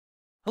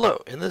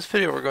Hello, in this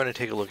video we're going to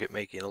take a look at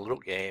making a little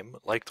game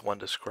like the one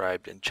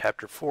described in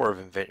Chapter 4 of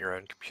Invent Your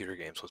Own Computer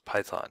Games with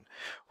Python.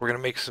 We're going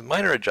to make some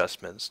minor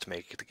adjustments to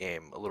make the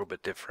game a little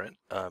bit different,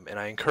 and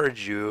I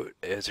encourage you,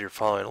 as you're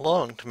following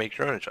along, to make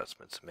your own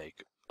adjustments, to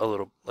make a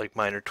little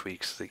minor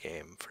tweaks to the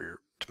game to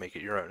make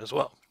it your own as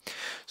well.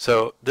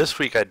 So this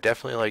week I'd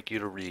definitely like you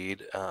to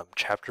read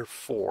Chapter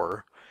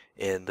 4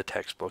 in the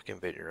textbook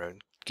Invent Your Own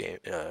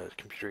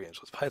Computer Games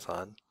with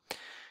Python,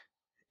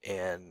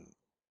 and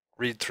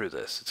read through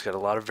this. It's got a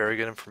lot of very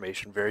good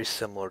information, very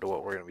similar to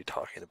what we're going to be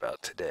talking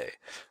about today.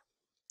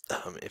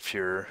 If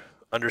you're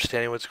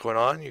understanding what's going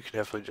on, you can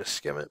definitely just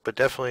skim it, but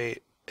definitely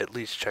at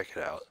least check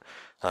it out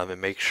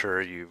and make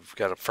sure you've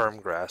got a firm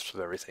grasp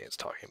of everything it's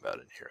talking about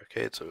in here.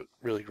 Okay, it's a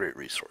really great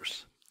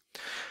resource.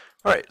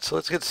 All right, so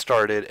let's get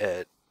started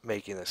at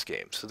making this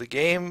game. So the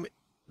game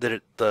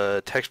that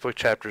the textbook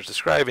chapter is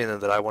describing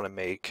and that I want to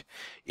make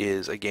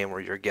is a game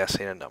where you're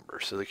guessing a number.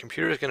 So the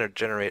computer is going to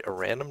generate a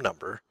random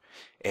number,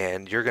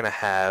 and you're going to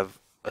have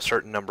a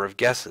certain number of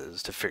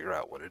guesses to figure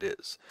out what it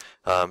is.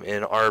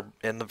 In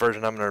the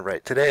version I'm going to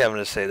write today, I'm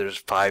going to say there's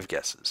 5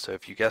 guesses. So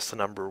if you guess the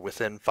number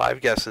within 5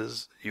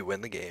 guesses, you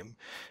win the game.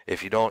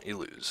 If you don't, you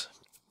lose.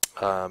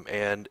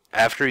 And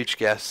after each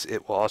guess,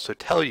 it will also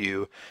tell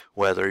you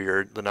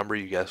whether the number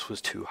you guessed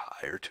was too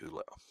high or too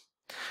low.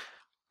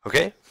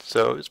 Okay,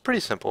 so it's pretty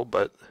simple,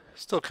 but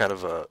still kind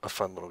of a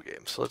fun little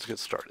game. So let's get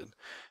started.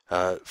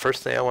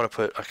 First thing, I want to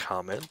put a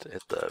comment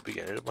at the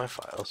beginning of my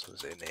file. So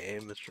say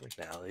name, Mr.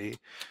 McNally,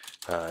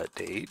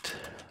 date,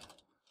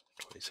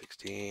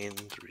 2016,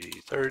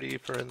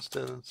 3:30, for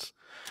instance,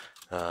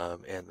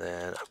 and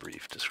then a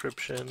brief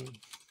description.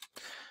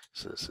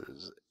 So this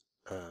is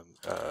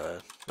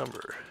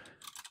number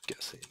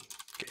guessing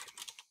game.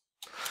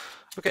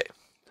 Okay.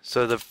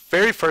 So the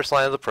very first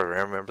line of the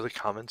program, remember the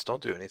comments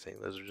don't do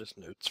anything, those are just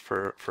notes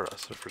for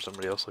us or for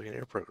somebody else looking at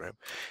your program,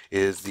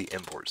 is the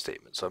import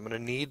statement. So I'm going to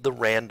need the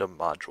random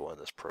module in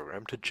this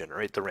program to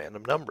generate the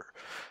random number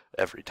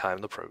every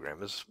time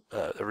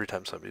every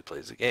time somebody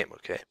plays the game,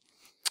 okay?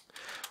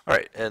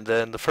 Alright, and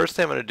then the first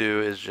thing I'm going to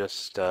do is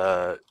just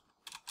a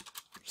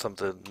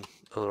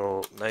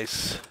little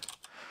nice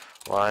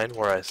line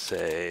where I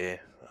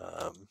say,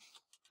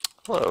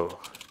 hello,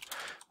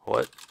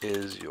 what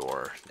is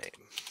your name?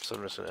 So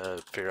I'm just going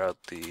to figure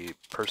out the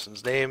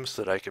person's name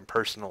so that I can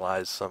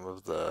personalize some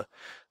of the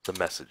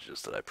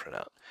messages that I print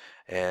out.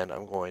 And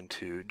I'm going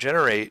to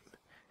generate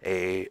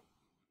a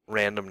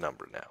random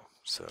number now.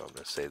 So I'm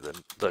going to say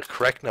the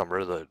correct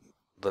number,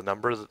 the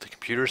number that the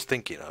computer is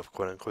thinking of,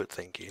 quote unquote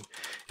thinking,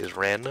 is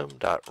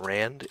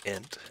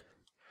random.randint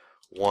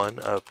 1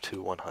 up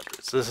to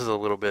 100. So this is a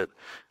little bit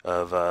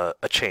of a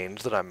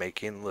change that I'm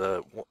making.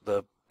 The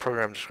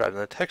program described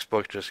in the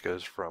textbook just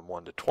goes from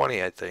 1 to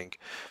 20, I think.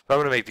 But I'm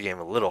going to make the game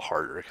a little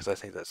harder because I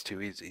think that's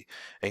too easy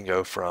and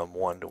go from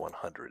 1 to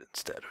 100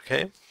 instead,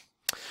 okay?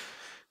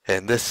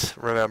 And this,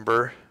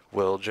 remember,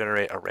 will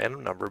generate a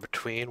random number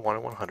between 1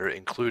 and 100,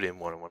 including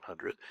 1 and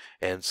 100,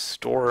 and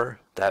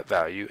store that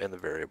value in the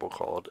variable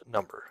called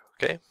number,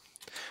 okay?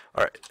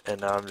 All right,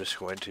 and now I'm just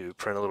going to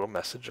print a little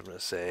message. I'm going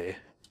to say,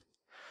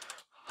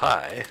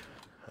 hi,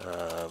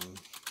 and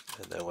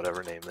then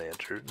whatever name they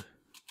entered.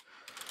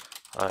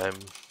 I'm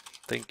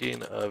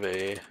thinking of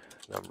a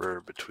number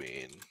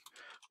between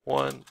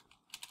 1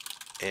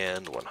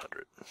 and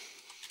 100.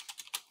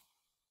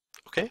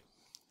 Okay?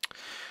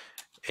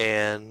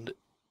 And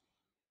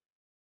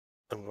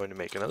I'm going to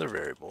make another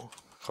variable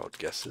called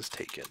guesses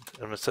taken.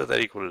 I'm going to set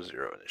that equal to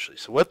 0 initially.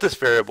 So what this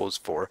variable is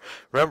for,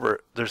 remember,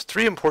 there's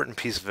 3 important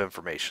pieces of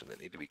information that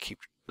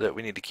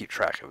we need to keep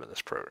track of in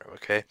this program,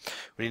 okay?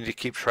 We need to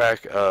keep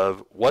track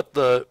of what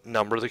the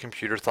number the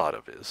computer thought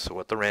of is, so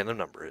what the random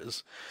number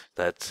is,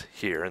 that's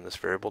here in this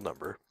variable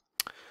number,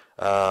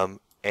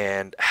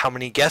 and how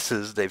many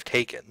guesses they've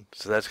taken.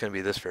 So that's going to be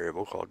this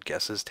variable called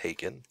guesses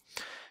taken.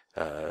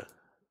 No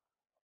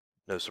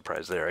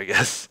surprise there, I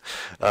guess.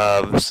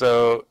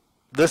 So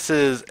this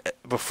is,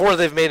 before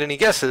they've made any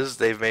guesses,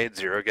 they've made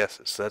 0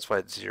 guesses. So that's why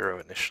it's 0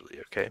 initially,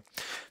 okay?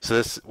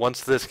 So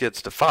once this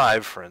gets to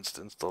 5, for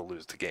instance, they'll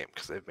lose the game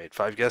because they've made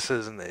 5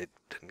 guesses and they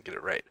didn't get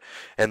it right.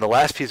 And the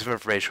last piece of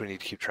information we need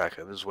to keep track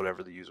of is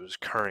whatever the user's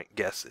current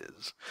guess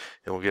is.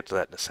 And we'll get to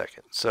that in a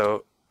second.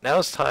 So now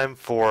it's time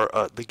for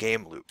the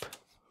game loop,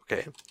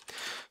 okay?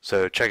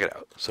 So check it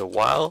out. So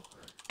while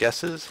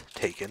guesses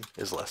taken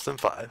is less than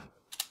 5,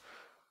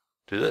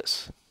 do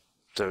this.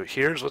 So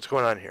here's what's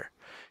going on here.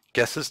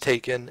 Guesses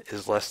taken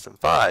is less than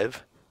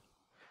 5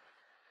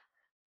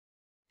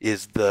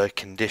 is the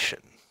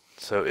condition.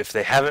 So if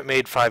they haven't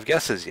made 5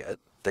 guesses yet,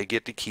 they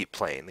get to keep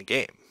playing the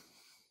game,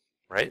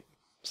 right?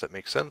 Does that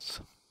make sense?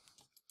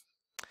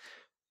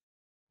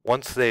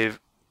 Once they've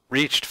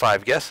reached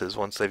 5 guesses,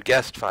 once they've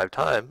guessed 5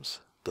 times,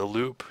 the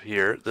loop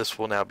here, this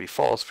will now be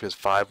false because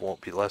 5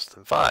 won't be less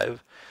than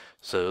 5,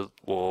 so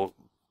we'll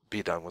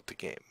be done with the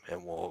game,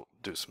 and we'll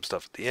do some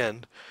stuff at the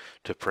end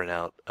to print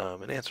out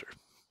an answer.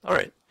 All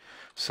right.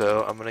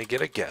 So I'm going to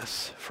get a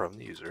guess from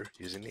the user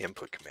using the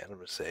input command. I'm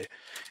going to say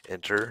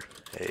enter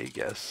a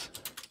guess,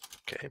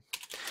 Okay,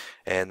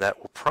 and that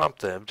will prompt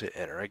them to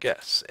enter a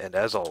guess. And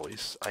as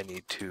always, I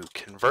need to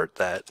convert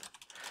that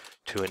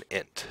to an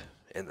int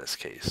in this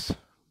case,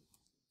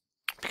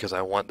 because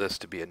I want this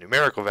to be a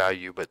numerical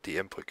value, but the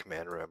input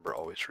command, remember,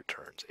 always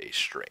returns a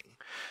string.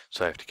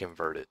 So I have to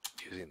convert it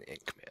using the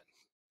int command.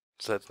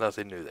 So that's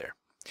nothing new there.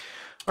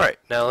 All right,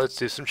 now let's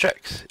do some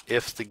checks.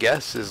 If the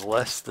guess is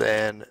less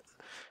than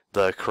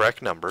the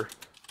correct number,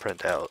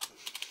 print out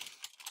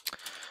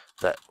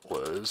that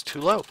was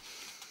too low.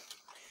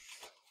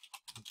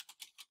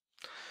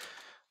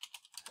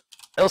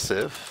 Else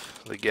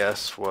if the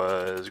guess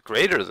was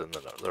greater than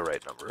the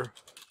right number,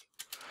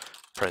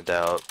 print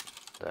out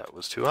that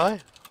was too high.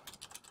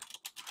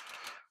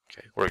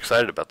 Okay, we're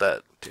excited about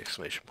that, the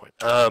exclamation point.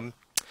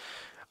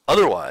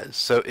 Otherwise,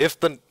 so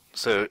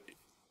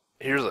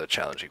here's a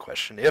challenging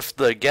question. If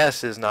the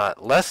guess is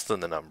not less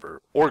than the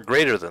number or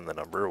greater than the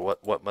number,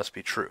 what must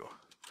be true?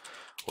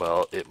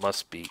 Well, it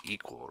must be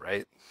equal,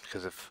 right?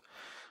 Because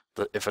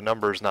if a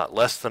number is not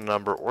less than a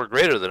number or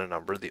greater than a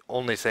number, the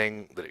only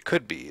thing that it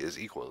could be is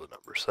equal to the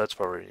number. So that's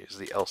why we're going to use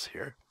the else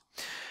here.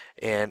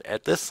 And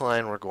at this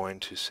line, we're going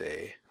to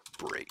say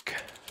break.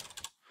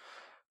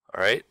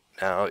 All right,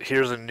 now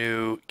here's a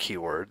new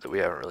keyword that we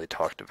haven't really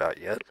talked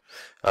about yet,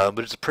 but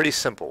it's a pretty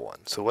simple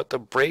one. So what the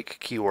break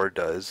keyword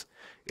does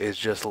is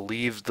just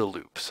leaves the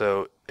loop.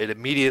 So it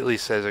immediately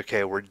says,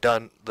 okay, we're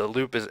done. The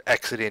loop is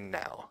exiting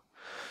now.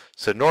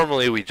 So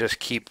normally we just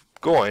keep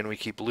going, we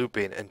keep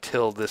looping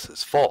until this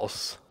is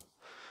false.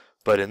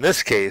 But in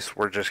this case,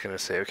 we're just going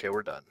to say, okay,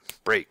 we're done.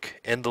 Break,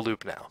 end the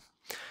loop now.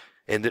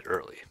 End it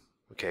early.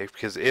 Okay,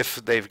 because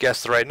if they've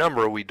guessed the right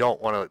number, we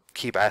don't want to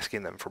keep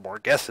asking them for more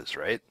guesses,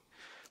 right?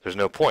 There's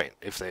no point.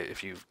 If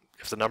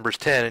the number's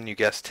 10 and you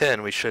guess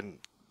 10, we shouldn't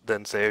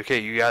then say, okay,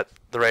 you got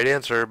the right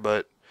answer,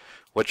 but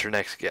what's your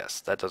next guess?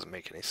 That doesn't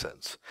make any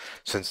sense.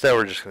 So instead,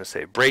 we're just going to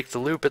say break the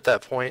loop at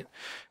that point,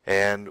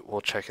 and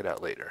we'll check it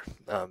out later.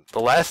 The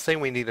last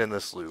thing we need in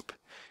this loop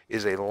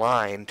is a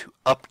line to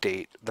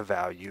update the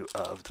value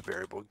of the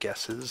variable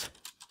guesses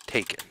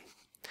taken.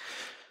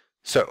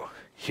 So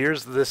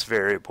here's this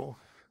variable.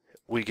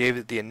 We gave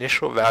it the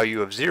initial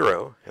value of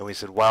 0, and we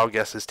said while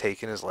guesses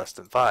taken is less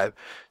than 5.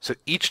 So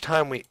each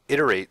time we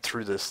iterate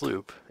through this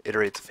loop,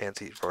 iterate's a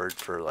fancy word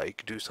for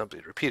like do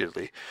something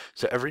repeatedly.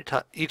 So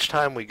each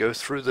time we go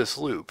through this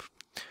loop,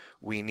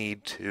 we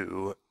need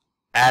to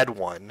add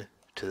 1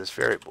 to this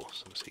variable.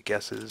 So I'm going to say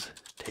guesses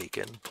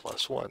taken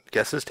plus 1.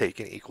 Guesses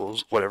taken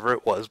equals whatever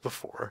it was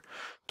before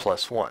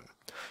plus 1.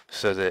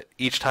 So that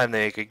each time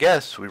they make a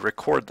guess, we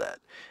record that.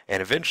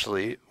 And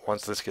eventually,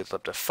 once this gets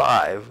up to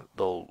 5,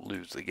 they'll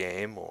lose the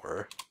game,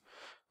 or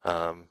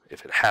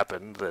if it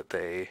happened that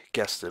they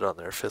guessed it on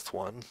their 5th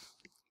one,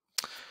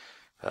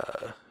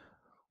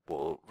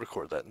 we'll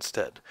record that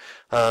instead.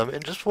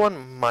 And just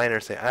one minor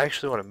thing, I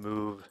actually want to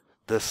move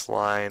this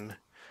line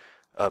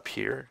up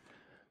here.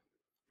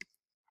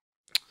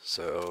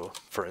 So,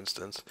 for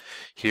instance,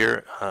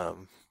 here,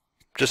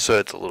 just so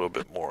it's a little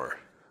bit more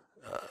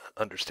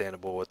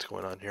understandable what's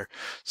going on here.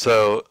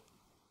 So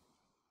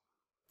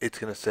it's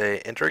going to say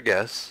enter a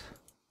guess,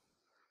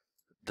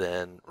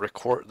 then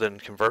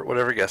convert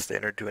whatever guess they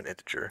entered to an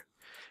integer,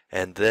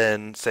 and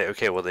then say,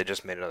 okay, well, they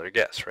just made another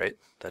guess, right?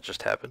 That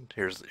just happened.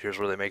 Here's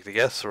where they make the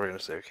guess. So we're going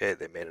to say, okay,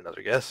 they made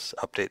another guess,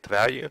 update the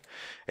value,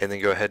 and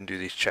then go ahead and do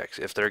these checks.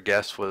 If their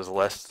guess was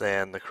less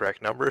than the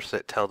correct number, so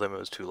tell them it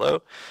was too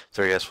low. If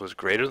their guess was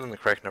greater than the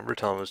correct number,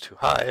 tell them it was too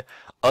high.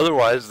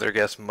 Otherwise, their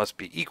guess must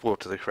be equal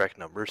to the correct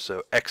number,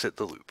 so exit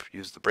the loop.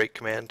 Use the break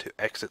command to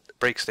exit the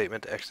break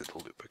statement to exit the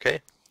loop,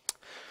 okay?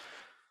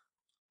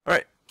 All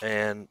right,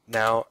 and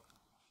now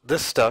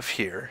this stuff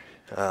here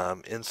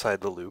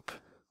inside the loop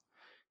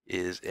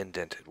is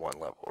indented one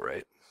level,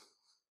 right?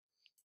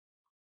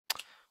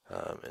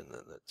 And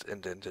then it's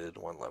indented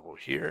one level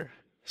here.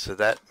 So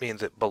that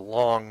means it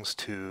belongs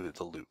to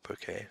the loop,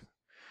 okay?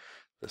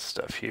 This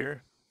stuff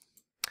here.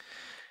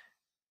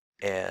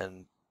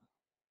 And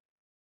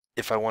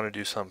if I want to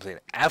do something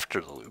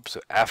after the loop, so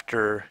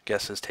after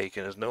guesses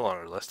taken is no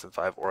longer less than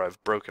 5, or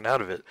I've broken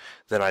out of it,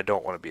 then I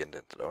don't want to be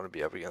indented. I want to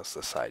be up against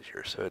the side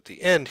here. So at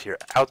the end here,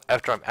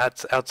 after I'm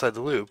outside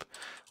the loop,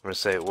 I'm going to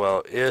say,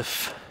 well,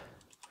 if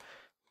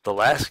the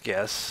last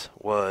guess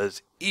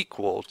was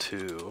equal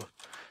to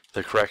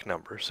the correct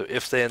number, so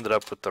if they ended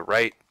up with the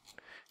right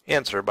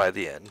answer by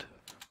the end,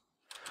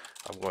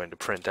 I'm going to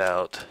print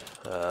out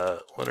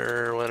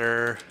winner,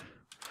 winner,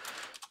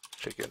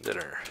 chicken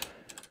dinner.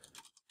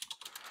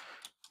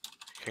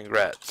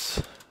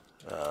 Congrats.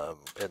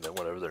 And then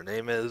whatever their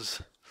name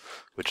is,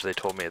 which they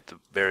told me at the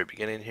very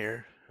beginning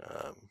here,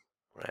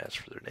 when I asked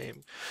for their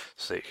name,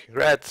 say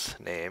congrats,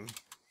 name.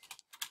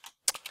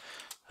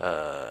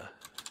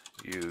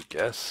 You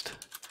guessed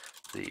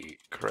the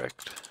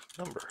correct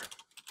number.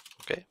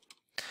 Okay.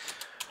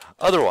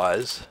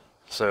 Otherwise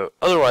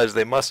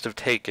they must have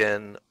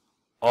taken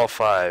all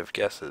 5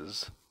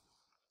 guesses,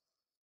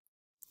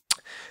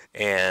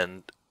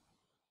 and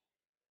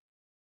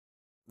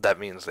that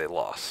means they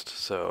lost.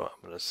 So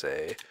I'm going to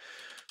say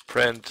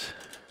print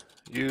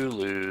you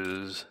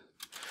lose,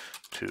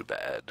 too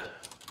bad.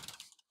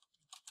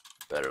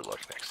 Better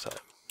luck next time.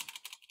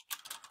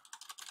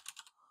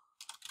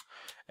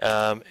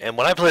 And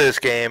when I play this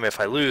game, if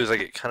I lose, I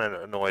get kind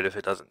of annoyed if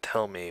it doesn't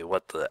tell me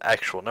what the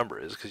actual number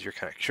is, because you're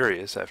kind of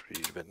curious after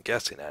you've been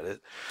guessing at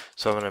it.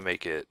 So I'm going to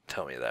make it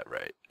tell me that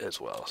right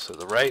as well. So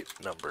the right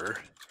number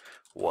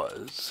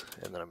was,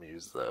 and then I'm going to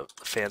use the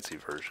fancy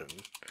version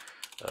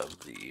of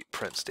the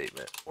print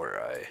statement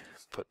where I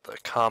put the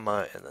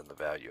comma and then the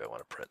value I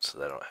want to print, so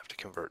that I don't have to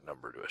convert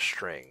number to a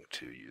string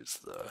to use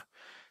the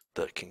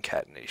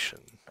concatenation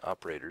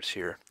operators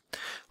here,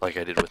 like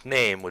I did with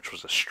name, which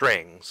was a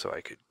string, so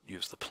I could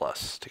use the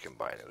plus to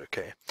combine it.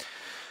 Okay,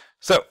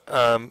 so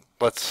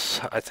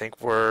I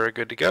think we're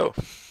good to go.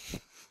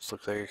 This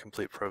looks like a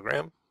complete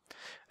program,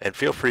 and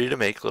feel free to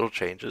make little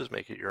changes,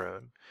 make it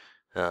your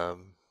own,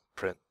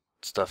 print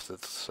stuff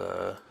that's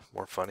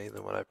more funny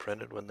than what I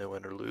printed when they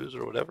win or lose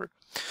or whatever.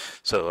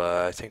 So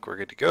I think we're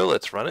good to go.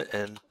 Let's run it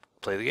and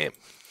play the game.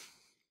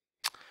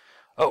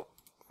 Oh,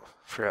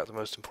 forgot the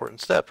most important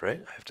step,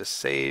 right? I have to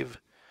save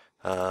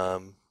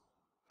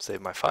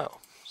my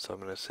file. So I'm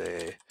going to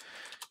say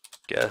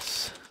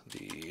guess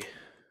the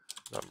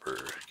number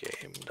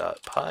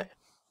game.py,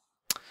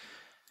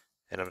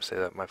 and I'm going to say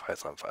that my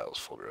Python files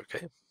folder.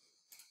 Okay.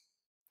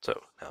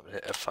 So now I'm going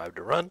to hit F5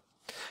 to run.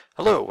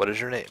 Hello, what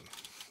is your name?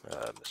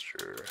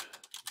 Mr.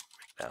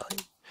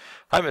 McNally.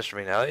 Hi, Mr.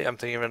 McNally. I'm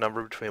thinking of a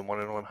number between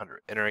 1 and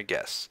 100. Enter a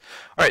guess.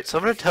 All right, so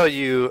I'm going to tell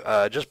you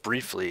just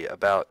briefly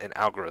about an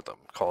algorithm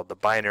called the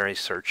binary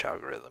search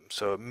algorithm.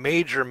 So a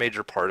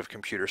major part of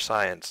computer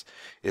science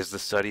is the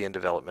study and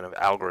development of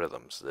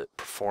algorithms that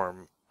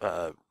perform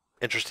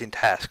interesting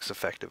tasks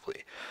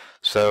effectively.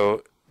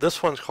 So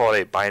this one's called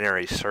a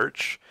binary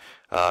search.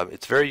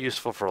 It's very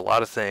useful for a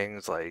lot of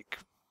things, like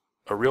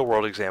a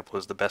real-world example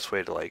is the best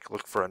way to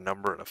look for a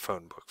number in a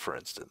phone book, for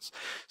instance.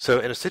 So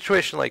in a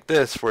situation like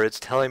this, where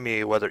it's telling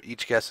me whether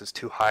each guess is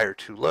too high or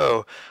too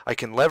low, I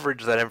can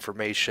leverage that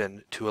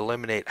information to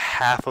eliminate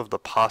half of the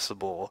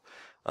possible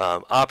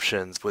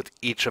options with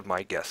each of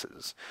my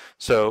guesses.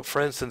 So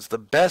for instance, the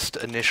best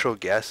initial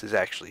guess is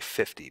actually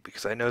 50,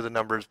 because I know the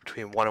number is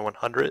between 1 and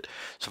 100.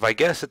 So if I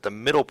guess at the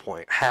middle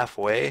point,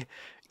 halfway,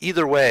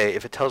 either way,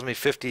 if it tells me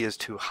 50 is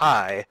too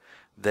high,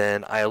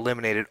 then I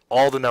eliminated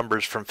all the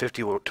numbers from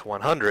 50 to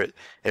 100.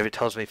 And if it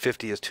tells me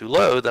 50 is too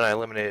low, then I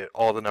eliminated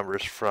all the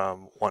numbers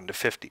from 1 to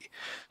 50.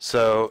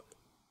 So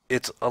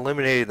it's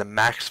eliminating the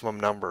maximum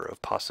number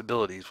of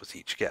possibilities with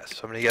each guess.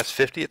 So I'm going to guess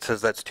 50. It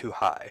says that's too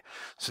high.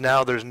 So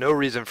now there's no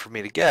reason for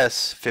me to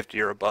guess 50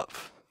 or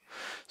above.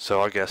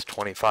 So I'll guess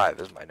 25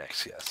 is my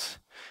next guess.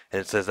 And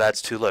it says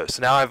that's too low.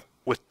 So now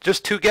with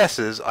just 2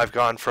 guesses, I've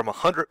gone from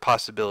 100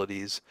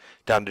 possibilities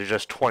down to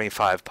just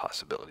 25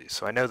 possibilities.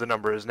 So I know the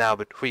number is now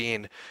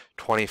between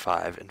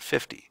 25 and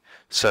 50.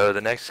 So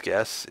the next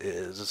guess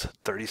is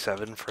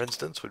 37, for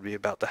instance, would be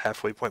about the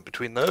halfway point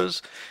between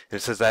those. And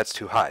it says that's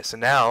too high. So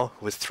now,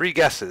 with 3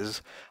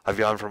 guesses, I've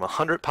gone from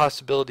 100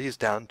 possibilities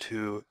down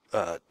to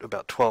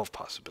about 12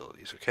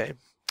 possibilities, okay?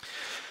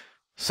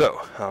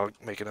 So I'll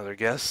make another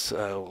guess.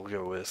 We'll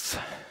go with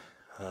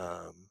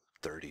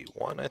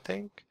 31, I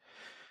think.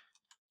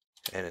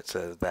 And it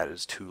says that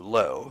is too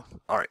low.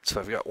 Alright, so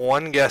I've got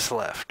 1 guess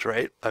left,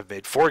 right? I've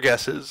made 4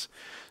 guesses,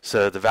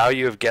 so the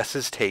value of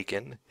guesses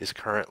taken is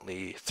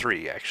currently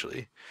 3,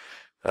 actually.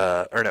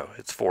 Or no,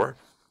 it's 4.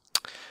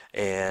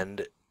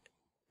 And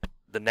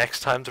the next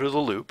time through the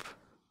loop,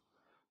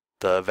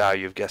 the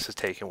value of guesses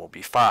taken will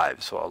be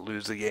 5, so I'll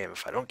lose the game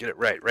if I don't get it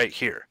right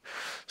here.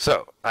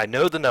 So I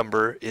know the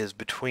number is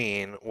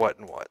between what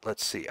and what.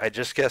 Let's see, I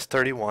just guessed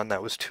 31,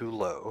 that was too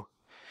low.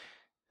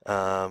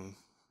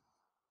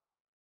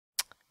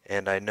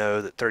 And I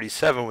know that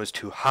 37 was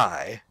too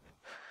high,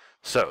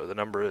 so the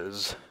number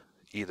is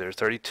either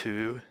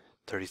 32,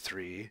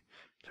 33,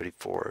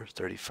 34,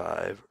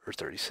 35, or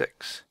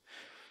 36.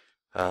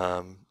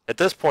 At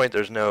this point,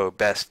 there's no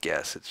best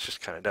guess. It's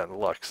just kind of down to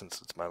luck since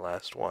it's my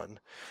last one.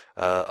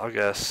 I'll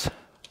guess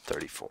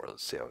 34.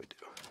 Let's see how we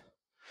do.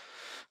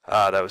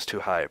 That was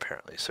too high,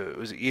 apparently. So it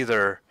was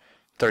either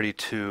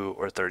 32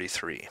 or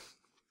 33.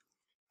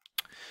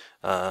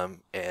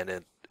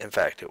 In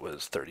fact, it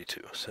was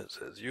 32. So it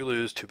says, you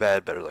lose, too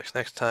bad, better luck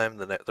next time.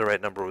 The right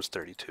number was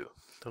 32.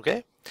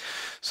 Okay?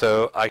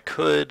 So I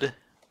could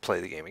play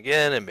the game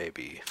again and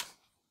maybe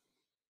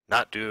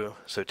not do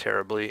so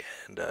terribly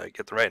and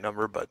get the right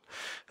number, but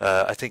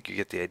I think you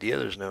get the idea.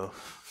 There's no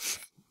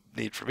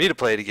need for me to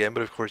play it again,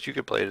 but of course you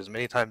could play it as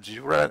many times as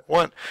you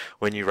want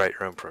when you write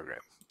your own program.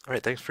 All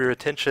right, thanks for your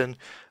attention.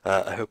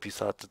 I hope you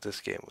thought that this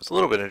game was a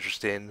little bit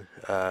interesting.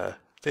 I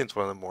think it's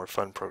one of the more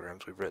fun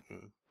programs we've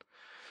written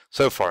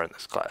so far in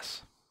this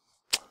class.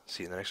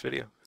 See you in the next video.